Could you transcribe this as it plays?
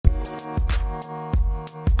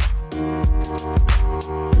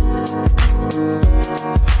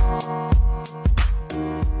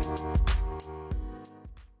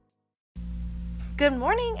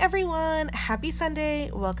everyone. Happy Sunday.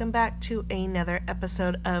 Welcome back to another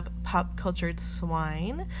episode of Pop Cultured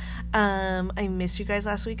Swine. I missed you guys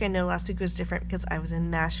last week. I know last week was different because I was in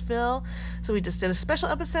Nashville, so we just did a special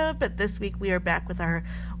episode, but this week we are back with our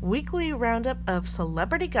weekly roundup of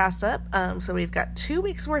celebrity gossip. So we've got 2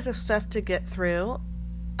 weeks worth of stuff to get through.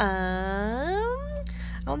 I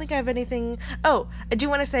don't think I have anything. Oh, I do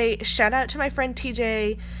want to say shout out to my friend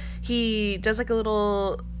TJ. He does like a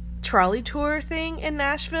little trolley tour thing in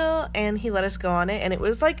Nashville, and he let us go on it, and it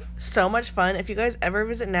was like so much fun. If you guys ever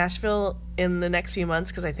visit Nashville in the next few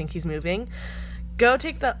months, because I think he's moving, go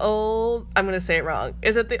take the I'm gonna say it wrong.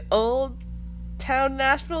 Is it the Old Town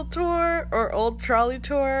Nashville tour or Old Trolley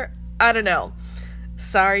tour? I don't know.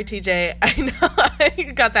 Sorry, TJ. I know I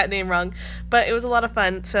got that name wrong, but it was a lot of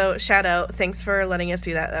fun. So shout out. Thanks for letting us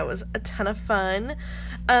do that. That was a ton of fun.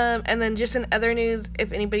 And then just in other news,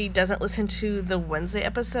 if anybody doesn't listen to the Wednesday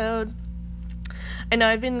episode, I know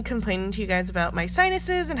I've been complaining to you guys about my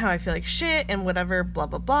sinuses and how I feel like shit and whatever, blah,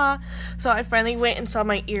 blah, blah. So I finally went and saw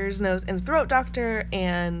my ears, nose, and throat doctor,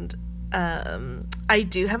 and I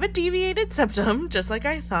do have a deviated septum, just like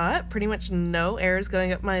I thought. Pretty much no air is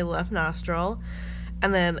going up my left nostril.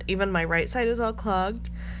 And then even my right side is all clogged.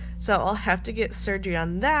 So I'll have to get surgery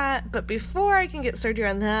on that. But before I can get surgery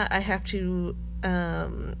on that, I have to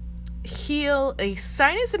heal a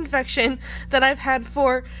sinus infection that I've had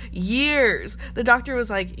for years. The doctor was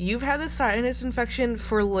like, you've had this sinus infection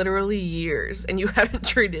for literally years and you haven't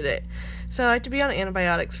treated it. So I have to be on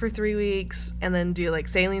antibiotics for 3 weeks and then do like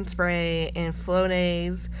saline spray and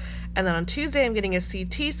Flonase. And then on Tuesday, I'm getting a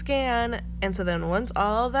CT scan. And so then once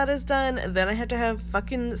all of that is done, then I have to have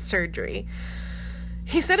fucking surgery.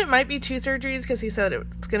 He said it might be 2 surgeries because he said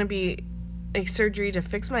it's going to be a surgery to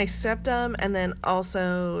fix my septum and then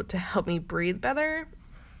also to help me breathe better.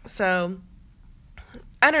 So,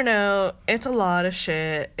 I don't know. It's a lot of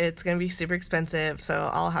shit. It's going to be super expensive. So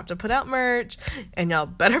I'll have to put out merch and y'all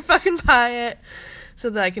better fucking buy it so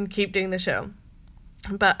that I can keep doing the show.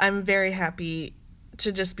 But I'm very happy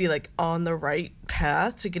to just be like on the right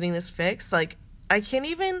path to getting this fixed. Like, I can't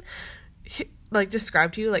even like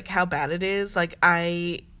describe to you like how bad it is. Like,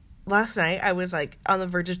 last night I was like on the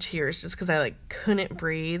verge of tears just because I like couldn't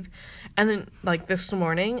breathe. And then like this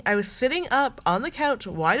morning I was sitting up on the couch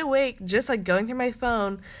wide awake, just like going through my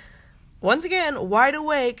phone, once again wide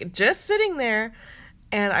awake, just sitting there,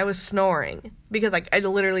 and I was snoring because like I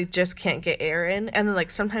literally just can't get air in. And then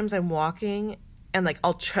like sometimes I'm walking and like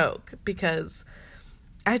I'll choke because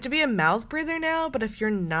I have to be a mouth breather now. But if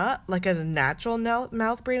you're not like a natural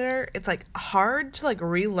mouth breather, it's like hard to like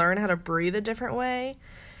relearn how to breathe a different way.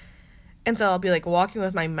 And so I'll be like walking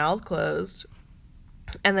with my mouth closed,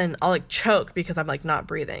 and then I'll like choke because I'm like not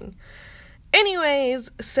breathing.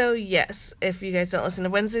 Anyways, so yes, if you guys don't listen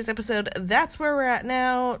to Wednesday's episode, that's where we're at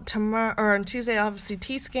now. Tomorrow or on Tuesday, I'll have a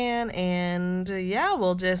CT scan, and yeah,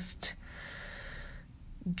 we'll just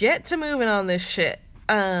get to moving on this shit.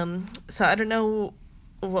 So I don't know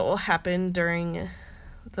what will happen during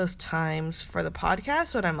those times for the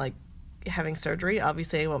podcast when I'm like having surgery.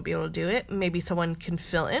 Obviously I won't be able to do it. Maybe someone can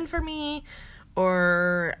fill in for me,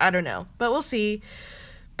 or I don't know, but we'll see.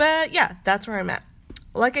 But yeah, that's where I'm at.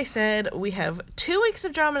 Like I said, we have 2 weeks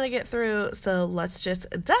of drama to get through, so let's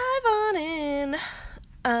just dive on in.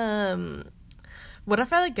 What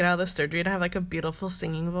if I like get out of the surgery and have like a beautiful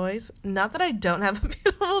singing voice? Not that I don't have a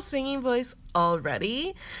beautiful singing voice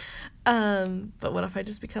already, but what if I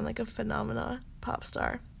just become like a phenomenal pop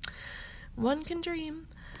star? One can dream.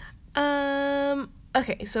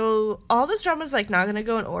 Okay, so all this drama is like not gonna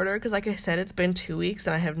go in order because like I said, it's been 2 weeks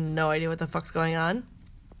and I have no idea what the fuck's going on.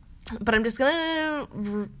 But I'm just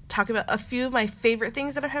gonna talk about a few of my favorite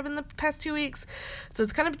things that I've had in the past 2 weeks. So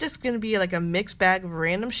it's kind of just gonna be like a mixed bag of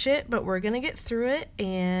random shit, but we're gonna get through it,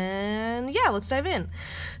 and yeah, let's dive in.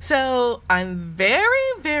 So I'm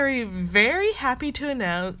very, very, very happy to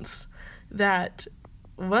announce that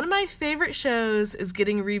one of my favorite shows is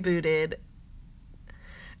getting rebooted.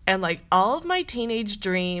 And, like, all of my teenage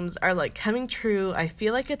dreams are, like, coming true. I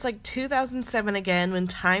feel like it's, like, 2007 again when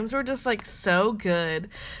times were just, like, so good.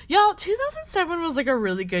 Y'all, 2007 was, like, a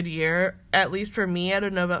really good year, at least for me. I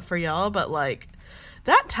don't know about for y'all, but, like,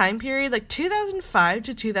 that time period, like, 2005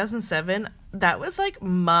 to 2007, that was, like,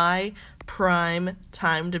 my prime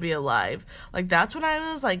time to be alive. Like, that's when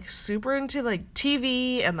I was, like, super into, like,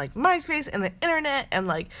 TV and, like, MySpace and the internet and,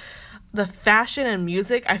 like, the fashion and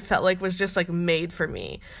music I felt like was just like made for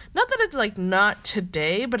me. Not that it's like not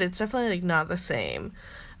today, but it's definitely like not the same.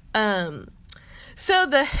 So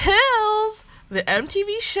The Hills the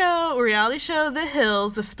MTV show, reality show, The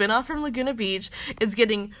Hills, the spinoff from Laguna Beach, is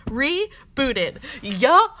getting rebooted.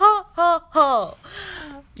 Y'all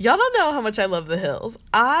don't know how much I love The Hills.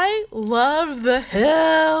 I love The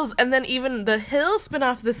Hills. And then even The Hills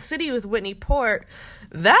spinoff, The City with Whitney Port,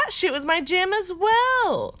 that shit was my jam as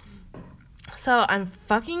well. So I'm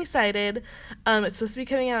fucking excited. It's supposed to be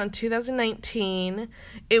coming out in 2019.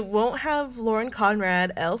 It won't have Lauren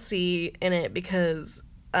Conrad, LC, in it because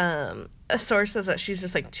a source says that she's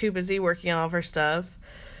just, like, too busy working on all of her stuff.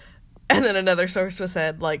 And then another source was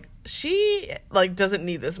said, like, she, like, doesn't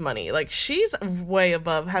need this money. Like, she's way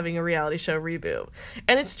above having a reality show reboot.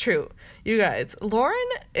 And it's true. You guys, Lauren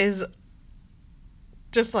is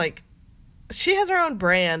just, like, she has her own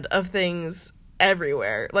brand of things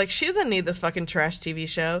everywhere. Like, she doesn't need this fucking trash TV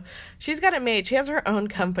show. She's got it made. She has her own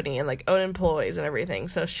company and, like, own employees and everything,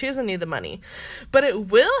 so she doesn't need the money. But it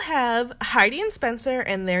will have Heidi and Spencer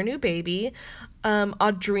and their new baby,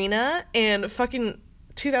 Audrina, and fucking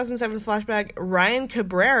 2007 flashback Ryan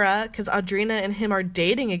Cabrera, because Audrina and him are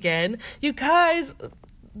dating again. You guys,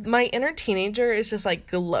 my inner teenager is just, like,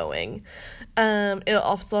 glowing. It'll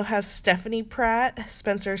also have Stephanie Pratt,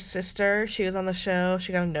 Spencer's sister. She was on the show.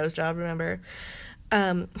 She got a nose job, remember?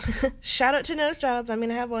 Shout out to nose jobs. I'm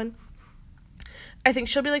gonna have one. I think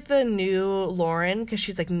she'll be, like, the new Lauren, because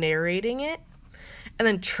she's, like, narrating it. And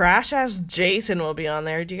then trash-ass Jason will be on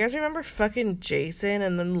there. Do you guys remember fucking Jason?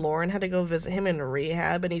 And then Lauren had to go visit him in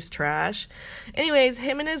rehab, and he's trash. Anyways,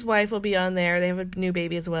 him and his wife will be on there. They have a new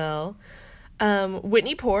baby as well.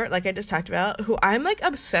 Whitney Port, like I just talked about, who I'm, like,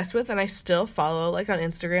 obsessed with, and I still follow, like, on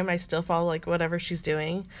Instagram, and I still follow, like, whatever she's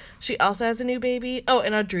doing. She also has a new baby. Oh,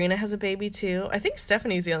 and Audrina has a baby, too. I think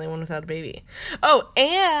Stephanie's the only one without a baby. Oh,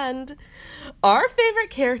 and our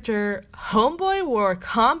favorite character, homeboy wore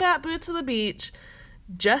combat boots to the beach,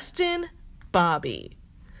 Justin Bobby.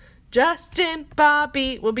 Justin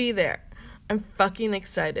Bobby will be there. I'm fucking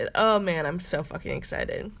excited. Oh, man, I'm so fucking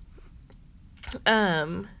excited.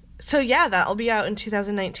 So yeah, that'll be out in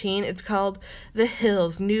 2019. It's called The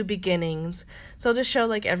Hills, New Beginnings. So I'll just show,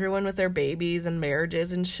 like, everyone with their babies and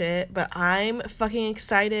marriages and shit. But I'm fucking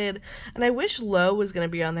excited. And I wish Lo was going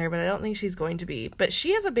to be on there, but I don't think she's going to be. But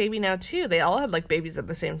she has a baby now, too. They all had, like, babies at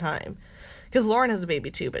the same time. Because Lauren has a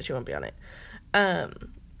baby, too, but she won't be on it.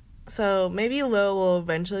 So maybe Lo will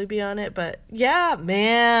eventually be on it. But yeah,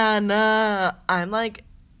 man, I'm, like,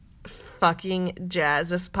 fucking jazz.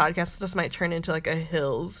 This podcast just might turn into, like, a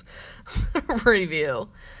Hills review.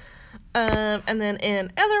 And then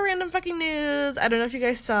in other random fucking news, I don't know if you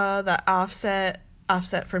guys saw that Offset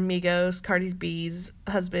from Migos, Cardi B's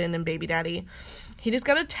husband and baby daddy, he just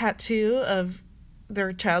got a tattoo of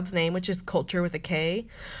their child's name, which is Culture with a K,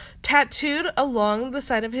 tattooed along the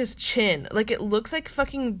side of his chin. Like, it looks like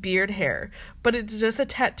fucking beard hair, but it's just a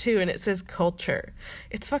tattoo and it says Culture.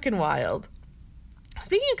 It's fucking wild.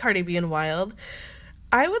 Speaking of Cardi B and wild,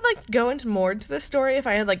 I would, like, go into more into this story if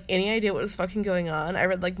I had, like, any idea what was fucking going on. I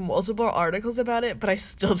read, like, multiple articles about it, but I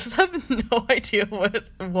still just have no idea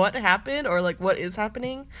what happened or, like, what is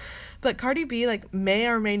happening. But Cardi B, like, may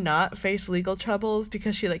or may not face legal troubles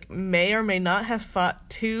because she, like, may or may not have fought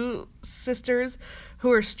two sisters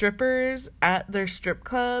who are strippers at their strip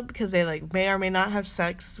club because they, like, may or may not have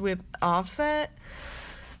sex with Offset.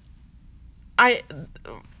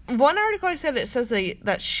 One article I said, it says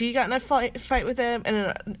that she got in a fight with them,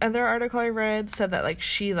 and another article I read said that, like,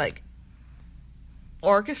 she, like,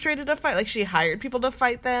 orchestrated a fight, like, she hired people to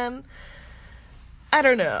fight them. I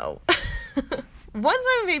don't know. Once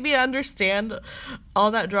I maybe understand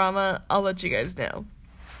all that drama, I'll let you guys know.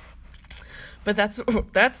 But that's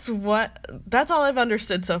all I've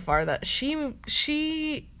understood so far, that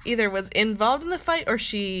she either was involved in the fight or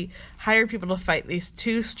she hired people to fight these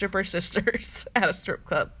two stripper sisters at a strip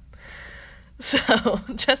club. So,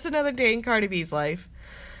 just another day in Cardi B's life.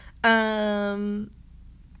 Eminem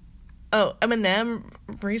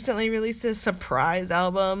recently released a surprise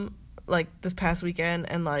album, like, this past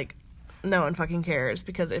weekend, and, like, no one fucking cares,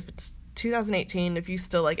 because if it's 2018, if you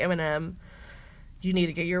still like Eminem, you need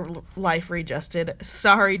to get your life readjusted.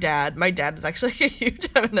 Sorry, Dad. My dad is actually a huge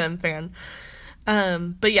Eminem fan.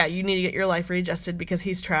 But yeah, you need to get your life readjusted because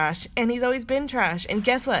he's trash, and he's always been trash. And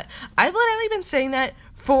guess what? I've literally been saying that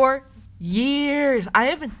for years. I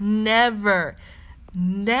have never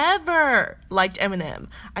liked Eminem.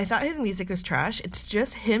 I thought his music was trash. It's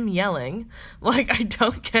just him yelling. Like, I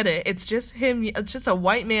don't get it. It's just him. It's just a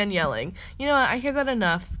white man yelling. You know what? I hear that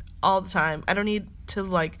enough all the time. I don't need to,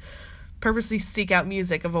 like, purposely seek out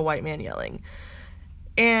music of a white man yelling.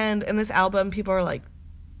 And in this album, people are like,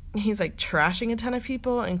 he's, like, trashing a ton of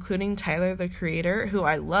people, including Tyler, the Creator, who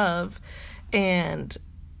I love. And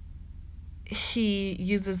he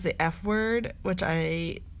uses the F word, which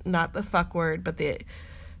not the fuck word, but the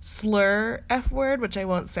slur F word, which I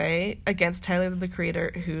won't say, against Tyler, the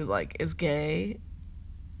Creator, who, like, is gay.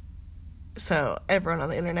 So everyone on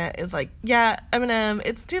the internet is like, yeah, Eminem,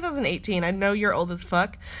 it's 2018. I know you're old as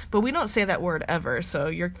fuck, but we don't say that word ever, so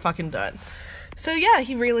you're fucking done. So yeah,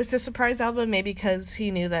 he released a surprise album, maybe because he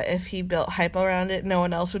knew that if he built hype around it, no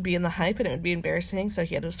one else would be in the hype and it would be embarrassing, so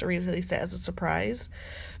he had to release it as a surprise.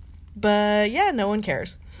 But yeah, no one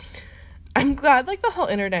cares. I'm glad, like, the whole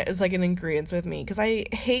internet is, like, in agreement with me, because I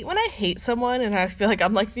hate when I hate someone and I feel like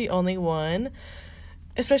I'm, like, the only one,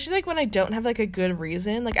 especially, like, when I don't have, like, a good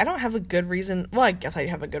reason. Like, I don't have a good reason, well, I guess I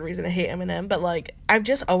have a good reason to hate Eminem, but, like, I've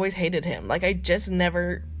just always hated him. Like, I just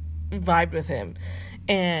never vibed with him,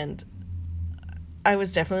 and I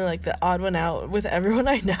was definitely, like, the odd one out with everyone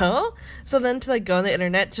I know. So then to, like, go on the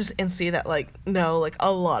internet just and see that, like, no, like, a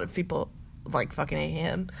lot of people, like, fucking hate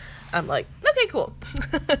him, I'm like, okay, cool.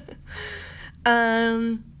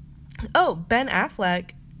 Ben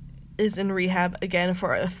Affleck is in rehab again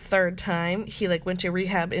for a third time. He, like, went to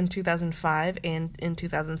rehab in 2005 and in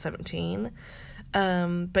 2017.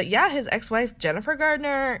 But yeah, his ex-wife, Jennifer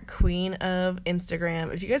Gardner, queen of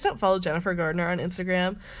Instagram. If you guys don't follow Jennifer Gardner on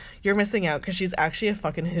Instagram, you're missing out, because she's actually a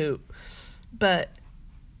fucking hoot. But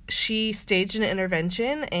she staged an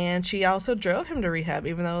intervention, and she also drove him to rehab,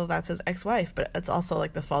 even though that's his ex-wife, but it's also,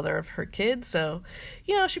 like, the father of her kids, so,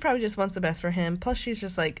 you know, she probably just wants the best for him. Plus, she's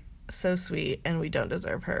just, like, so sweet, and we don't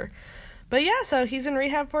deserve her. But yeah, so he's in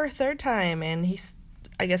rehab for a third time, and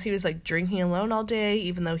I guess he was, like, drinking alone all day,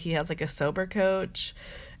 even though he has, like, a sober coach,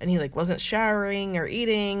 and he, like, wasn't showering or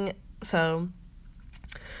eating, so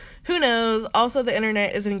who knows? Also, the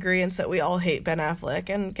internet is in agreement that we all hate Ben Affleck,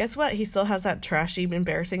 and guess what? He still has that trashy,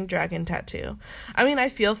 embarrassing dragon tattoo. I mean, I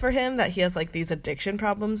feel for him that he has, like, these addiction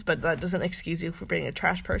problems, but that doesn't excuse you for being a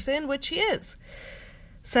trash person, which he is.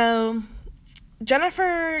 So,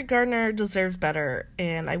 Jennifer Gardner deserves better,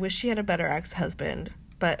 and I wish she had a better ex-husband,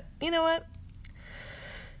 but you know what?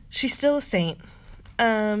 She's still a saint.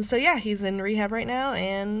 So yeah, he's in rehab right now,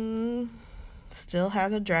 and still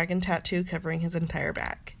has a dragon tattoo covering his entire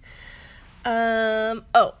back.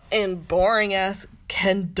 And boring ass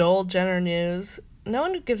Kendall Jenner news. No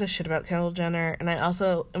one gives a shit about Kendall Jenner, and I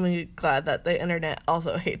also am glad that the internet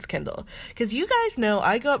also hates Kendall. Because you guys know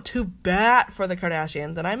I go up to bat for the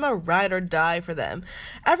Kardashians, and I'm a ride or die for them.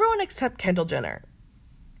 Everyone except Kendall Jenner.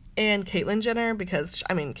 And Caitlyn Jenner, because,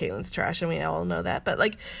 I mean, Caitlyn's trash, and we all know that. But,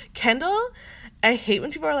 like, Kendall, I hate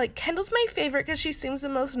when people are like, Kendall's my favorite because she seems the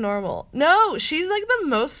most normal. No, she's, like, the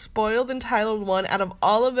most spoiled, entitled one out of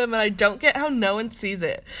all of them, and I don't get how no one sees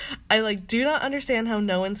it. I, like, do not understand how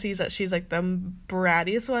no one sees that she's, like, the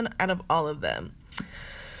brattiest one out of all of them.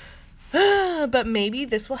 But maybe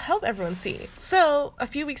this will help everyone see. So, a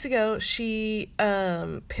few weeks ago, she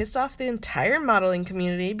pissed off the entire modeling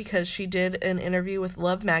community because she did an interview with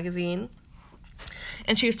Love Magazine.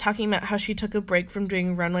 And she was talking about how she took a break from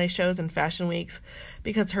doing runway shows and fashion weeks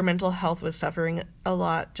because her mental health was suffering a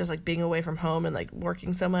lot, just, like, being away from home and, like,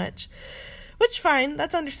 working so much. Which, fine,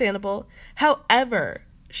 that's understandable. However,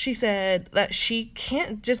 she said that she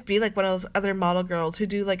can't just be like one of those other model girls who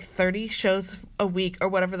do, like, 30 shows a week or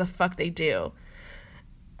whatever the fuck they do.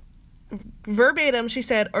 Verbatim, she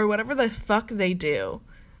said, or whatever the fuck they do.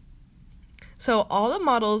 So all the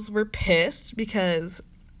models were pissed because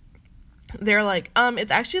they're like,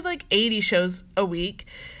 it's actually, like, 80 shows a week,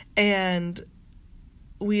 and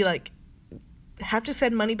we, like, have to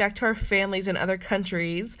send money back to our families in other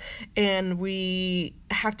countries, and we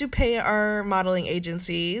have to pay our modeling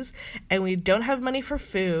agencies, and we don't have money for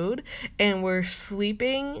food, and we're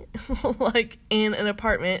sleeping like in an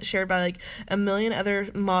apartment shared by, like, a million other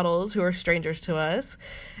models who are strangers to us,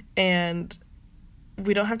 and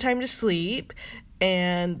we don't have time to sleep,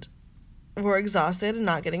 and we're exhausted and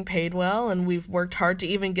not getting paid well, and we've worked hard to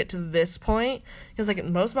even get to this point, because, like,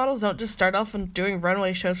 most models don't just start off and doing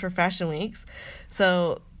runway shows for fashion weeks,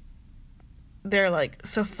 so they're like,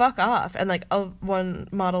 so fuck off. And, like, one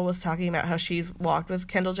model was talking about how she's walked with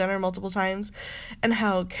Kendall Jenner multiple times, and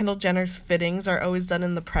how Kendall Jenner's fittings are always done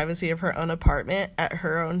in the privacy of her own apartment at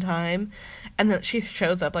her own time, and then she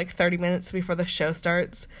shows up, like, 30 minutes before the show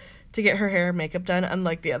starts to get her hair and makeup done,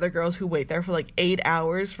 unlike the other girls who wait there for, like, 8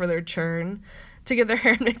 hours for their turn to get their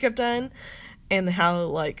hair and makeup done, and how,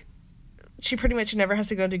 like, she pretty much never has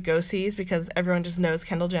to go to go-sees because everyone just knows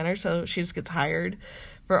Kendall Jenner, so she just gets hired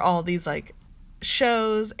for all these, like,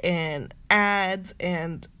 shows and ads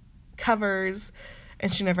and covers,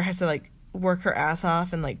 and she never has to, like, work her ass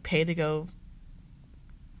off and, like, pay to go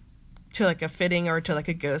to, like, a fitting or to, like,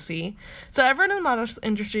 a go-see. So everyone in the model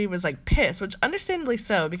industry was, like, pissed, which understandably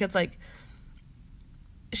so, because, like,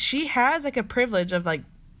 she has, like, a privilege of, like,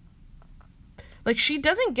 she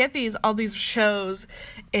doesn't get all these shows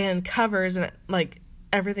and covers and, like,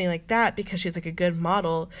 everything like that because she's, like, a good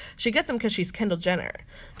model. She gets them because she's Kendall Jenner,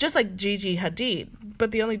 just like Gigi Hadid.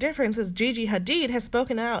 But the only difference is Gigi Hadid has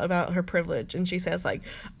spoken out about her privilege, and she says, like,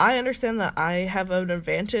 I understand that I have an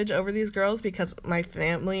advantage over these girls because my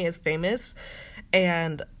family is famous,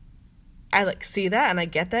 and I, like, see that, and I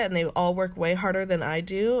get that, and they all work way harder than I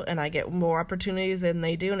do, and I get more opportunities than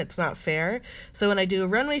they do, and it's not fair. So when I do a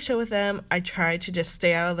runway show with them, I try to just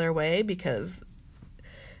stay out of their way because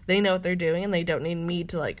they know what they're doing, and they don't need me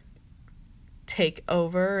to, like, take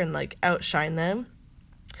over and, like, outshine them.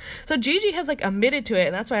 So Gigi has, like, admitted to it,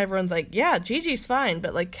 and that's why everyone's like, yeah, Gigi's fine,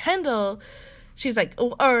 but, like, Kendall, she's like,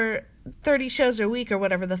 or 30 shows a week or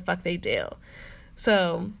whatever the fuck they do.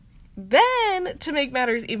 So then, to make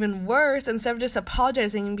matters even worse, instead of just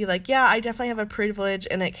apologizing and be like, yeah, I definitely have a privilege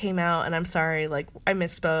and it came out and I'm sorry, like, I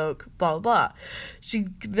misspoke, blah, blah, blah.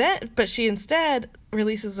 She instead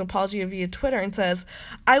releases an apology via Twitter and says,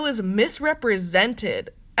 I was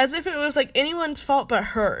misrepresented, as if it was, like, anyone's fault but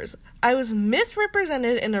hers. I was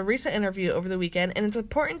misrepresented in a recent interview over the weekend, and it's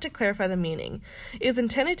important to clarify the meaning. It is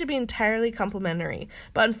intended to be entirely complimentary,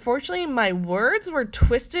 but unfortunately my words were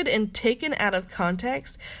twisted and taken out of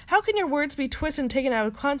context. How can your words be twisted and taken out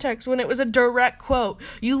of context when it was a direct quote?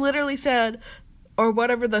 You literally said, or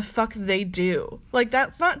whatever the fuck they do. Like,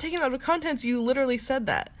 that's not taken out of context. You literally said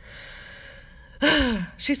that.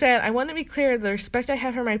 She said, I want to be clear, the respect I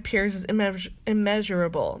have for my peers is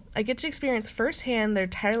immeasurable. I get to experience firsthand their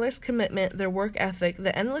tireless commitment, their work ethic,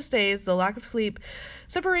 the endless days, the lack of sleep,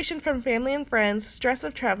 separation from family and friends, stress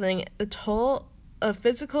of traveling, the toll of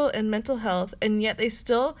physical and mental health, and yet they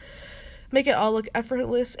still make it all look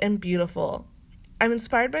effortless and beautiful. I'm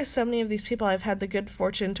inspired by so many of these people I've had the good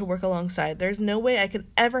fortune to work alongside. There's no way I could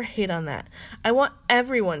ever hate on that. I want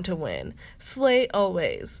everyone to win. Slay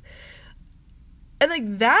always. And,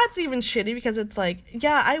 like, that's even shitty because it's like,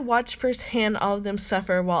 yeah, I watch firsthand all of them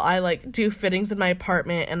suffer while I, like, do fittings in my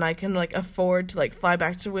apartment and I can, like, afford to, like, fly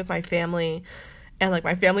back with my family. And, like,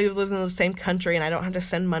 my family lives in the same country and I don't have to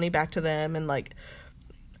send money back to them. And, like,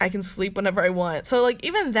 I can sleep whenever I want. So, like,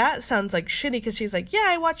 even that sounds, like, shitty because she's like, yeah,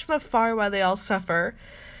 I watch from afar while they all suffer.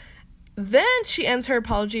 Then she ends her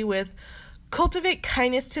apology with, cultivate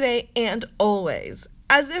kindness today and always.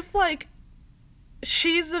 As if, like,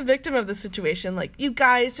 she's the victim of the situation. Like, you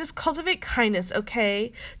guys, just cultivate kindness,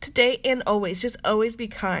 okay? Today and always. Just always be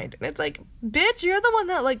kind. And it's like, bitch, you're the one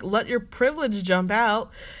that, like, let your privilege jump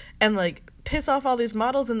out and, like, piss off all these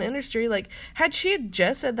models in the industry. Like, had she had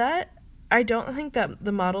just said that, I don't think that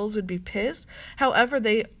the models would be pissed. However,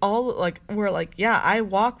 they all, like, were like, yeah, I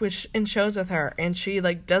walk in shows with her, and she,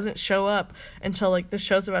 like, doesn't show up until, like, the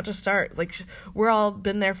show's about to start. Like, we're all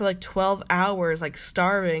been there for, like, 12 hours, like,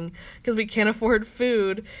 starving, because we can't afford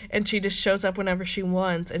food, and she just shows up whenever she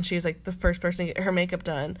wants, and she's, like, the first person to get her makeup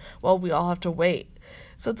done, while we all have to wait.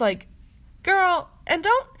 So it's like, girl, and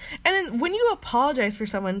then when you apologize for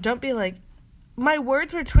someone, don't be like, my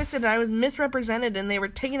words were twisted and I was misrepresented and they were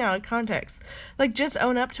taken out of context. Like, just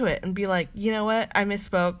own up to it and be like, you know what? I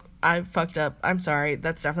misspoke. I fucked up. I'm sorry.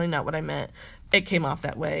 That's definitely not what I meant. It came off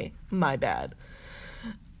that way. My bad.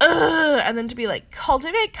 And then to be like,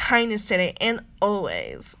 cultivate kindness today and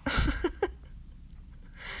always. Bitch,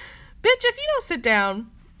 if you don't sit down.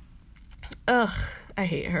 Ugh, I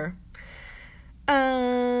hate her.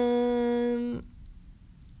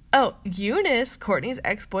 Oh, Eunice, Courtney's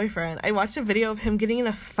ex-boyfriend. I watched a video of him getting in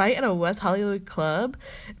a fight at a West Hollywood club.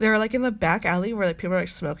 They were, like, in the back alley where, like, people are, like,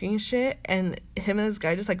 smoking and shit. And him and this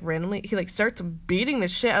guy just, like, randomly, he, like, starts beating the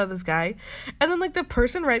shit out of this guy. And then, like, the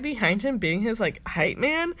person right behind him being his, like, hype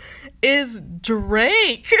man is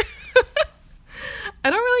Drake. I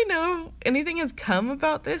don't really know if anything has come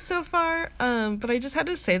about this so far. But I just had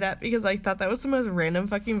to say that because I thought that was the most random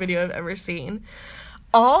fucking video I've ever seen.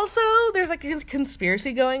 Also, there's, like, a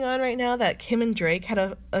conspiracy going on right now that Kim and Drake had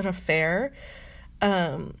an affair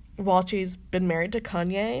while she's been married to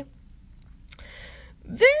Kanye.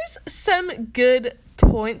 There's some good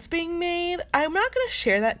points being made. I'm not going to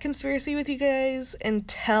share that conspiracy with you guys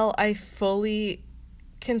until I fully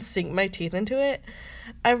can sink my teeth into it.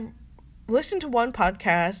 I've listened to one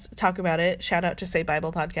podcast talk about it. Shout out to Say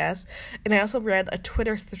Bible Podcast. And I also read a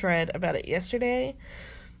Twitter thread about it yesterday.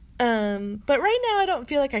 But right now I don't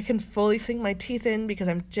feel like I can fully sink my teeth in because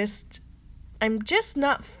I'm just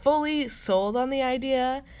not fully sold on the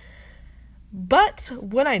idea. But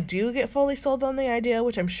when I do get fully sold on the idea,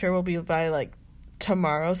 which I'm sure will be by, like,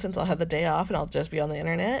 tomorrow since I'll have the day off and I'll just be on the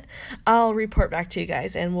internet, I'll report back to you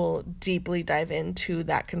guys and we'll deeply dive into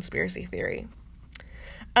that conspiracy theory.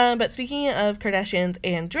 But speaking of Kardashians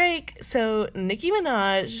and Drake, so Nicki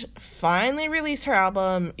Minaj finally released her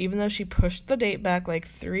album, even though she pushed the date back like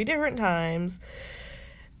 3 different times.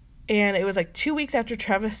 And it was like 2 weeks after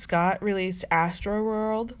Travis Scott released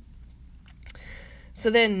Astroworld. So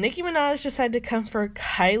then Nicki Minaj decided to come for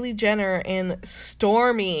Kylie Jenner and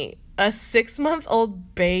Stormi, a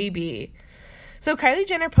 6-month-old baby. So Kylie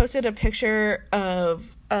Jenner posted a picture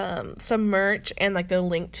of some merch and like the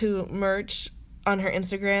link to merch on her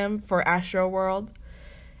Instagram for Astroworld.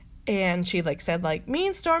 And she like said like, me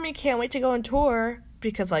and Stormi can't wait to go on tour,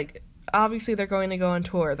 because like obviously they're going to go on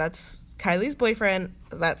tour. That's Kylie's boyfriend,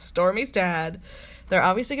 that's Stormi's dad. They're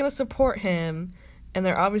obviously going to support him, and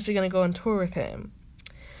they're obviously going to go on tour with him.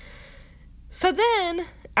 So then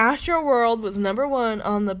Astroworld was number 1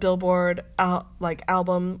 on the Billboard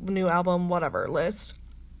new album, whatever list.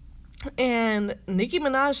 And Nicki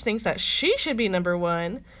Minaj thinks that she should be number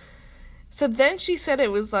 1. So then she said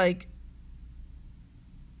it was like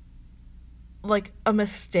a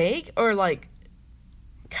mistake, or like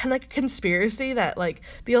kind of like a conspiracy, that like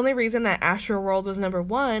the only reason that Astroworld was number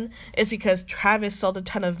 1 is because Travis sold a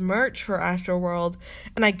ton of merch for Astroworld,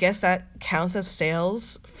 and I guess that counts as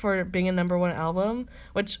sales for being a number 1 album,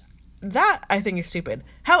 which that I think is stupid.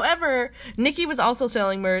 However, Nicki was also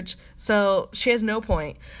selling merch, so she has no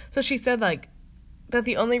point. So she said like that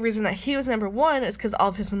the only reason that he was number 1 is because all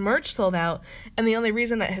of his merch sold out, and the only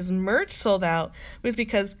reason that his merch sold out was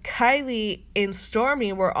because Kylie and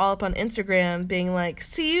Stormi were all up on Instagram being like,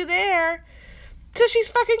 see you there. So she's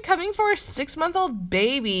fucking coming for a 6-month-old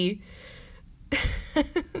baby,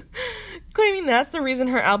 claiming that's the reason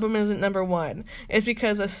her album isn't number 1, is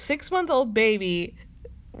because a 6-month-old baby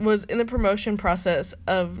was in the promotion process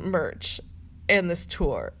of merch and this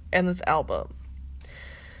tour and this album.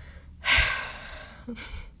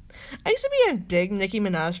 I used to be a big Nicki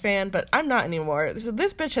Minaj fan, but I'm not anymore. So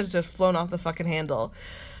this bitch has just flown off the fucking handle.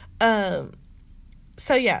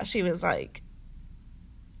 So yeah, she was like,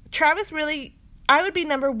 I would be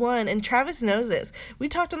number 1, and Travis knows this. We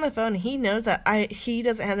talked on the phone. He knows that he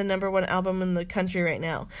doesn't have the number 1 album in the country right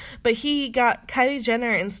now. But he got Kylie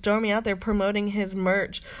Jenner and Stormi out there promoting his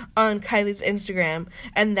merch on Kylie's Instagram,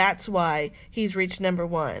 and that's why he's reached number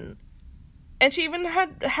 1. And she even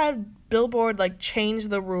had Billboard like change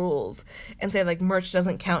the rules and say like merch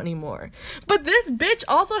doesn't count anymore. But this bitch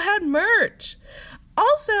also had merch.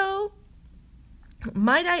 Also,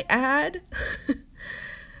 might I add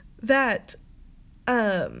that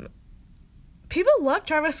people love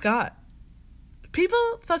Travis Scott.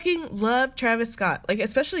 People fucking love Travis Scott. Like,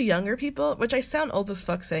 especially younger people, which I sound old as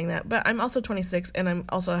fuck saying that, but I'm also 26 and I'm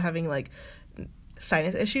also having like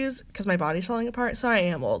sinus issues because my body's falling apart, so I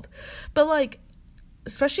am old. But like,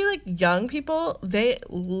 especially like young people, they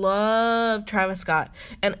love Travis Scott,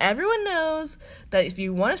 and everyone knows that if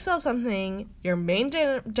you want to sell something, your main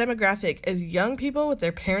demographic is young people with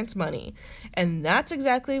their parents' money, and that's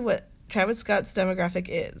exactly what Travis Scott's demographic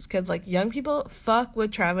is, because like young people fuck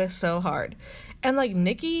with Travis so hard. And like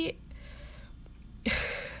Nicki,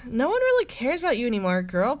 no one really cares about you anymore,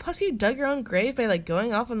 girl. Plus you dug your own grave by like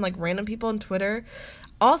going off on like random people on Twitter.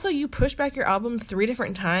 Also, you pushed back your album 3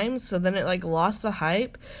 different times, so then it like lost the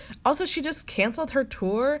hype. Also, she just canceled her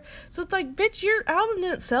tour, so it's like, bitch, your album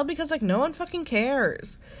didn't sell because like no one fucking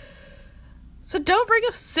cares. So don't bring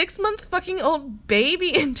a 6-month fucking old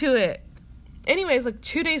baby into it. Anyways, like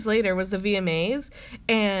 2 days later was the VMAs,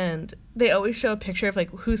 and they always show a picture of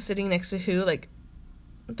like who's sitting next to who, like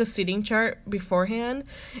the seating chart beforehand,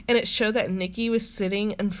 and it showed that Nicki was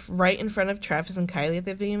sitting right in front of Travis and Kylie at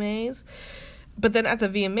the VMAs. But then at the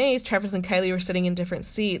VMAs, Travis and Kylie were sitting in different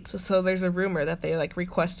seats, so there's a rumor that they like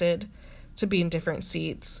requested to be in different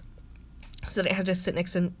seats so they had to sit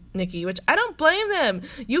next to Nicki, which I don't blame them.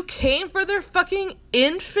 You came for their fucking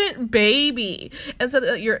infant baby, and so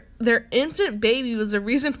that their infant baby was the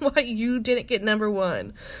reason why you didn't get number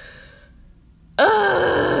 1.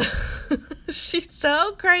 Ugh. She's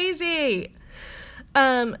so crazy.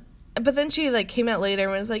 But then she like came out later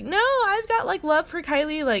and was like, no, I've got like love for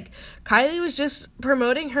Kylie. Like, Kylie was just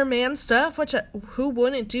promoting her man's stuff, which who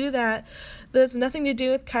wouldn't do that? There's nothing to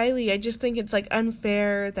do with Kylie. I just think it's like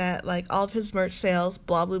unfair that like all of his merch sales,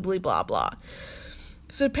 blah, blah, blah, blah, blah.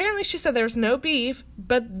 So apparently she said there was no beef,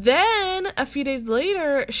 but then a few days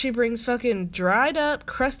later, she brings fucking dried up,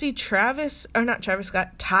 crusty not Travis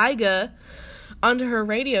Scott, Tyga onto her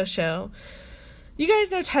radio show. You guys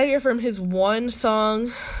know Tyga from his one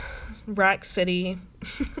song, Rack City,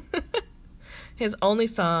 his only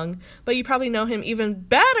song, but you probably know him even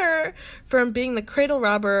better from being the cradle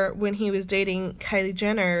robber when he was dating Kylie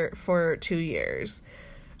Jenner for 2 years,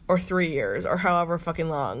 or 3 years, or however fucking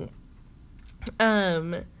long.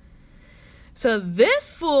 So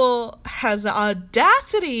this fool has the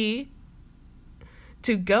audacity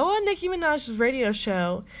to go on Nicki Minaj's radio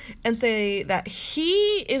show and say that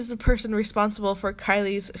he is the person responsible for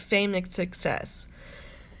Kylie's fame and success.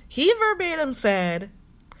 He verbatim said,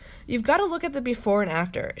 "You've got to look at the before and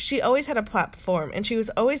after. She always had a platform, and she was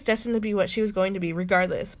always destined to be what she was going to be,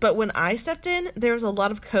 regardless. But when I stepped in, there was a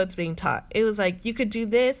lot of codes being taught. It was like, you could do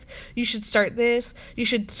this, you should start this, you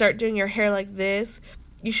should start doing your hair like this,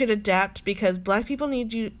 you should adapt because black people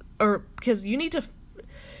need you, or because you need to...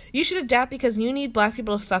 You should adapt because you need black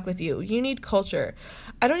people to fuck with you. You need culture.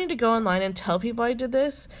 I don't need to go online and tell people I did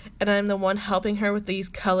this, and I'm the one helping her with these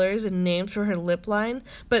colors and names for her lip line,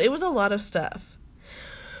 but it was a lot of stuff."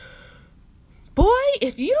 Boy,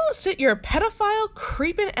 if you don't sit your pedophile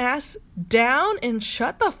creeping ass down and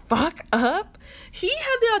shut the fuck up, he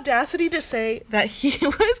had the audacity to say that he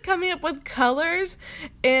was coming up with colors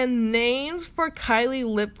and names for Kylie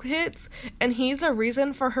lip hits, and he's a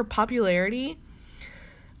reason for her popularity.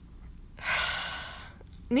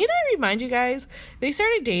 Need I remind you guys, they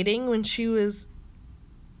started dating when she was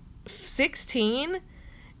 16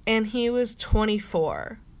 and he was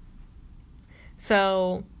 24.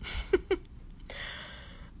 So,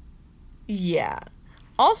 yeah.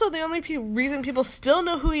 Also, the only reason people still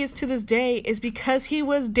know who he is to this day is because he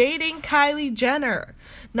was dating Kylie Jenner.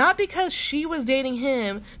 Not because she was dating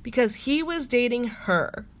him, because he was dating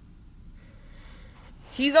her.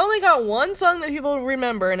 He's only got one song that people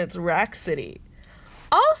remember, and it's Rack City.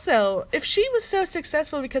 Also, if she was so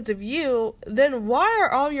successful because of you, then why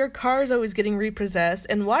are all your cars always getting repossessed,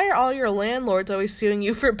 and why are all your landlords always suing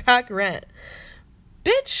you for back rent?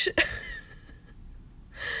 Bitch!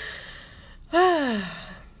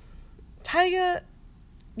 Tyga,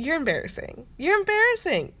 you're embarrassing. You're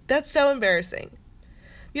embarrassing. That's so embarrassing.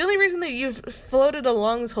 The only reason that you've floated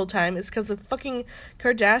along this whole time is because the fucking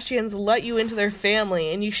Kardashians let you into their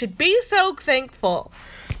family, and you should be so thankful.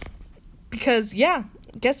 Because, yeah,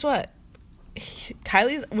 guess what?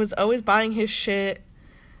 Kylie was always buying his shit,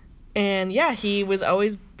 and yeah, he was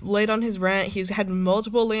always late on his rent. He's had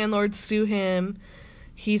multiple landlords sue him.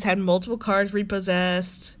 He's had multiple cars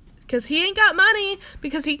repossessed. Because he ain't got money,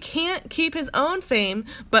 because he can't keep his own fame,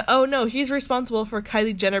 but oh no, he's responsible for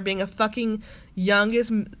Kylie Jenner being a fucking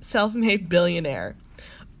youngest self-made billionaire.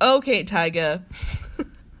 Okay, Tyga.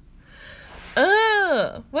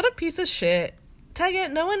 Ugh, what a piece of shit. Tyga,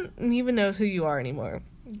 no one even knows who you are anymore.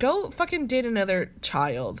 Go fucking date another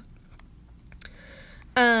child.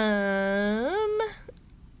 And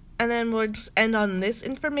then we'll just end on this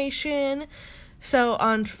information. So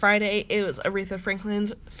on Friday, it was Aretha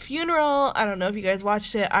Franklin's funeral. I don't know if you guys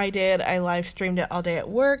watched it. I did. I live streamed it all day at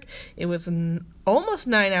work. It was almost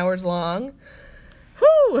 9 hours long.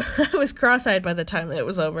 Whew! I was cross-eyed by the time it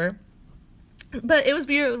was over. But it was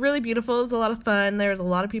really beautiful. It was a lot of fun. There was a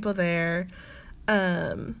lot of people there.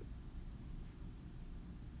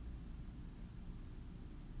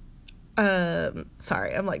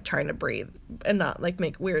 Sorry, I'm like trying to breathe and not like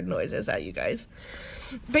make weird noises at you guys.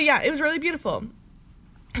 But yeah, it was really beautiful.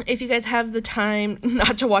 If you guys have the time,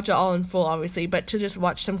 not to watch it all in full, obviously, but to just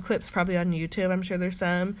watch some clips probably on YouTube, I'm sure there's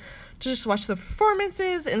some, to just watch the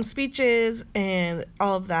performances and speeches and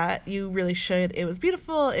all of that, you really should. It was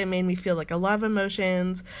beautiful. It made me feel like a lot of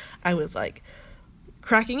emotions. I was like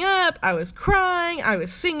cracking up, I was crying, I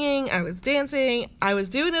was singing, I was dancing, I was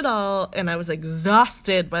doing it all, and I was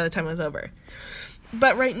exhausted by the time it was over.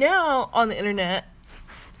 But right now, on the internet,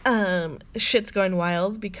 shit's going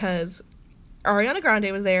wild because Ariana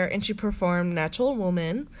Grande was there and she performed Natural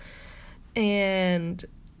Woman, and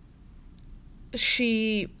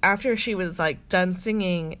after she was like done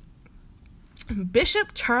singing,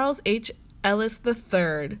 Bishop Charles H. Ellis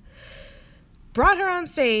III brought her on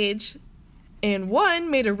stage and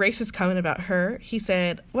made a racist comment about her. He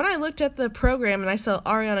said, "When I looked at the program and I saw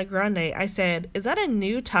Ariana Grande, I said, is that a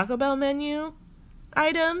new Taco Bell menu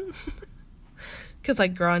item?" Because,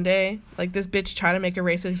 like, Grande, like, this bitch tried to make a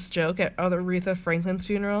racist joke at Aretha Franklin's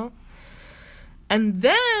funeral. And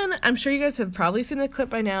then, I'm sure you guys have probably seen the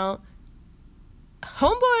clip by now,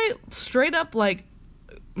 homeboy straight up, like,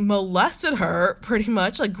 molested her, pretty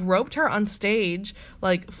much, like, groped her on stage,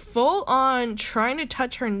 like, full on trying to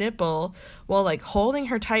touch her nipple while, like, holding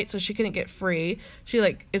her tight so she couldn't get free. She,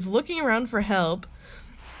 like, is looking around for help.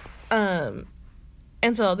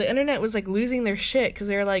 And so the internet was, like, losing their shit because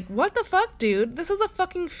they were like, what the fuck, dude? This is a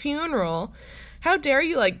fucking funeral. How dare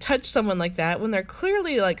you, like, touch someone like that when they're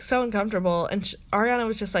clearly, like, so uncomfortable? And Ariana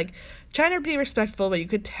was just, like, trying to be respectful, but you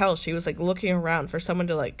could tell she was, like, looking around for someone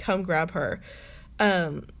to, like, come grab her.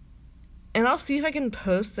 And I'll see if I can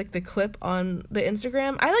post, like, the clip on the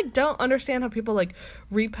Instagram. I, like, don't understand how people, like,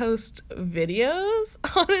 repost videos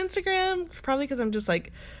on Instagram. Probably because I'm just,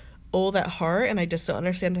 like, old at heart and I just don't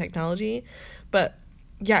understand technology. But,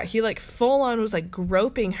 yeah, he, like, full on was, like,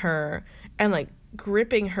 groping her and, like,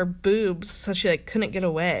 gripping her boobs so she, like, couldn't get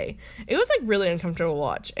away. It was, like, really uncomfortable to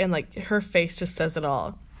watch. And, like, her face just says it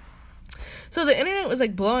all. So the internet was,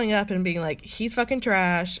 like, blowing up and being like, he's fucking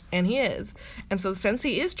trash, and he is. And so since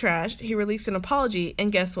he is trash, he released an apology,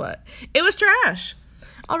 and guess what? It was trash!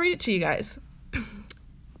 I'll read it to you guys.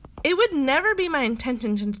 It would never be my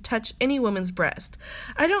intention to touch any woman's breast.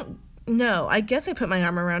 I don't know. I guess I put my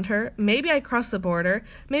arm around her. Maybe I crossed the border.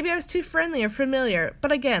 Maybe I was too friendly or familiar.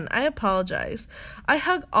 But again, I apologize. I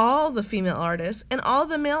hug all the female artists and all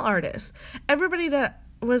the male artists. Everybody that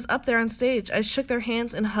was up there on stage, I shook their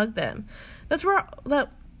hands and hugged them. That's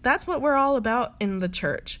what we're all about in the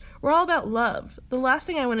church. We're all about love. The last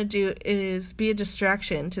thing I want to do is be a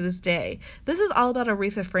distraction to this day. This is all about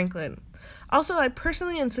Aretha Franklin. Also, I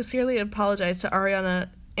personally and sincerely apologize to Ariana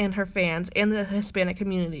and her fans and the Hispanic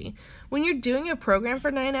community. When you're doing a program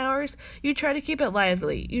for 9 hours, you try to keep it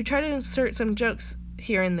lively. You try to insert some jokes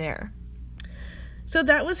here and there. So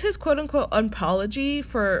that was his quote-unquote apology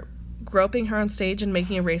for groping her on stage and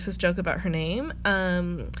making a racist joke about her name.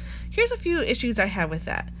 Here's a few issues I have with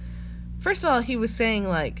that. First of all, he was saying,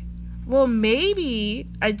 like, well, maybe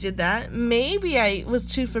I did that. Maybe I was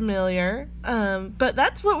too familiar. But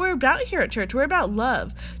that's what we're about here at church. We're about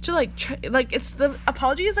love. To, like, it's the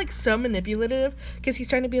apology is, like, so manipulative because he's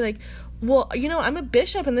trying to be like, well, you know, I'm a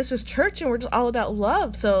bishop and this is church and we're just all about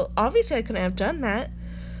love. So obviously I couldn't have done that.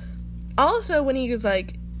 Also, when he was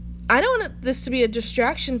like, I don't want this to be a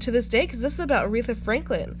distraction to this day because this is about Aretha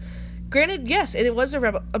Franklin. Granted, yes, it was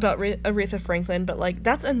about Aretha Franklin, but, like,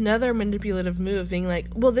 that's another manipulative move, being like,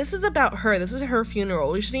 well, this is about her. This is her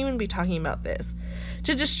funeral. We shouldn't even be talking about this.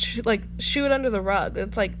 To just, like, shoo it under the rug.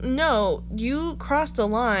 It's like, no, you crossed a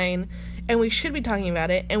line, and we should be talking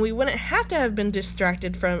about it, and we wouldn't have to have been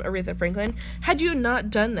distracted from Aretha Franklin had you not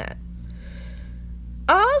done that.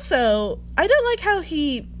 Also, I don't like how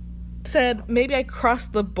he said, maybe I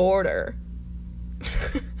crossed the border.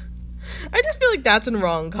 I just feel like that's in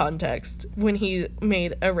wrong context when he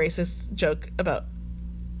made a racist joke about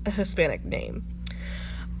a Hispanic name.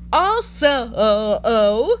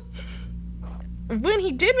 Also, when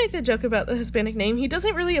he did make the joke about the Hispanic name, he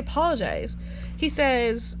doesn't really apologize. He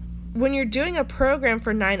says, when you're doing a program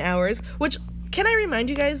for 9 hours, which, can I remind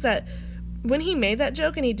you guys that when he made that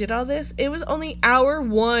joke and he did all this, it was only hour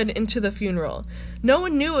 1 into the funeral. No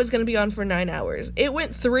one knew it was going to be on for 9 hours. It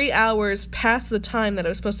went 3 hours past the time that it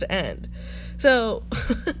was supposed to end. So,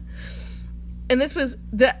 and this was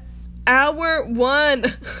the hour 1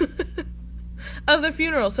 of the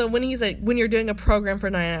funeral. So when he's like, when you're doing a program for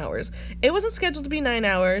 9 hours, it wasn't scheduled to be 9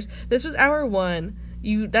 hours. This was hour 1.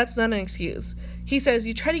 That's not an excuse. He says,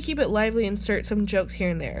 you try to keep it lively and insert some jokes here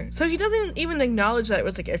and there. So he doesn't even acknowledge that it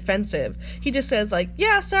was, like, offensive. He just says, like,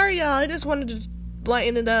 yeah, sorry, y'all, I just wanted to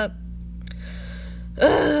lighten it up.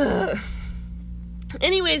 Ugh.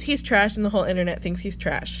 Anyways, he's trash, and the whole internet thinks he's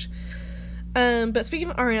trash. But speaking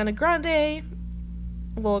of Ariana Grande,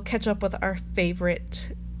 we'll catch up with our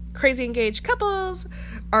favorite crazy engaged couples.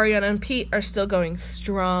 Ariana and Pete are still going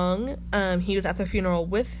strong. He was at the funeral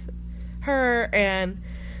with her, and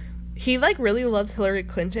he, like, really loves Hillary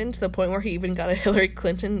Clinton to the point where he even got a Hillary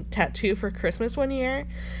Clinton tattoo for Christmas one year.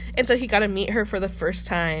 And so he got to meet her for the first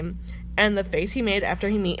time. And the face he made after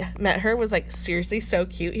he met her was, like, seriously so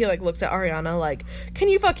cute. He, like, looks at Ariana like, can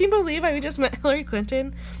you fucking believe I just met Hillary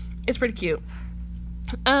Clinton? It's pretty cute.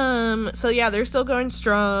 So, yeah, they're still going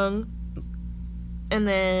strong. And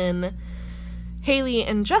then Haley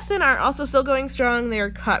and Justin are also still going strong. They were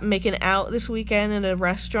caught making out this weekend in a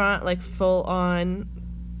restaurant, like, full-on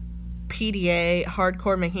PDA,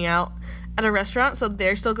 hardcore making out at a restaurant, so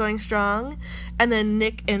they're still going strong. And then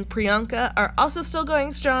Nick and Priyanka are also still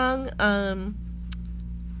going strong.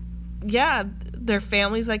 Yeah, their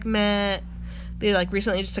families, like, met. They, like,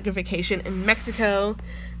 recently just took a vacation in Mexico.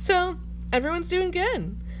 So everyone's doing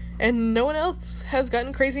good. And no one else has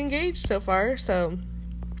gotten crazy engaged so far, so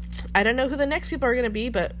I don't know who the next people are going to be,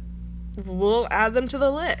 but we'll add them to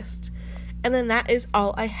the list. And then that is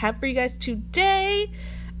all I have for you guys today.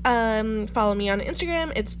 Follow me on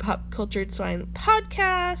Instagram. It's Pop Cultured Swine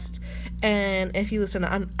Podcast. And if you listen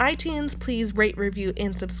on iTunes, please rate, review,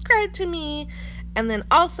 and subscribe to me. And then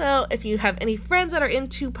also, if you have any friends that are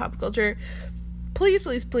into pop culture, please,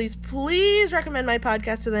 please, please, please recommend my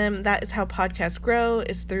podcast to them. That is how podcasts grow,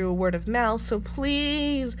 is through word of mouth. So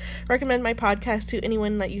please recommend my podcast to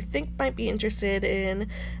anyone that you think might be interested in.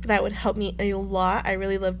 That would help me a lot. I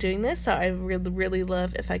really love doing this, so I really, really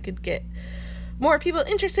love if I could get more people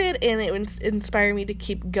interested, and it would inspire me to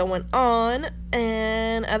keep going on.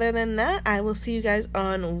 And other than that, I will see you guys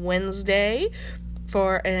on Wednesday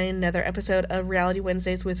for another episode of Reality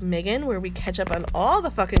Wednesdays with Megan, where we catch up on all the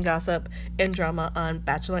fucking gossip and drama on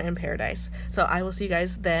Bachelor in Paradise. So I will see you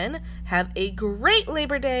guys then. Have a great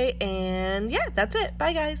Labor Day, and yeah, that's it.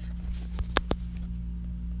 Bye, guys.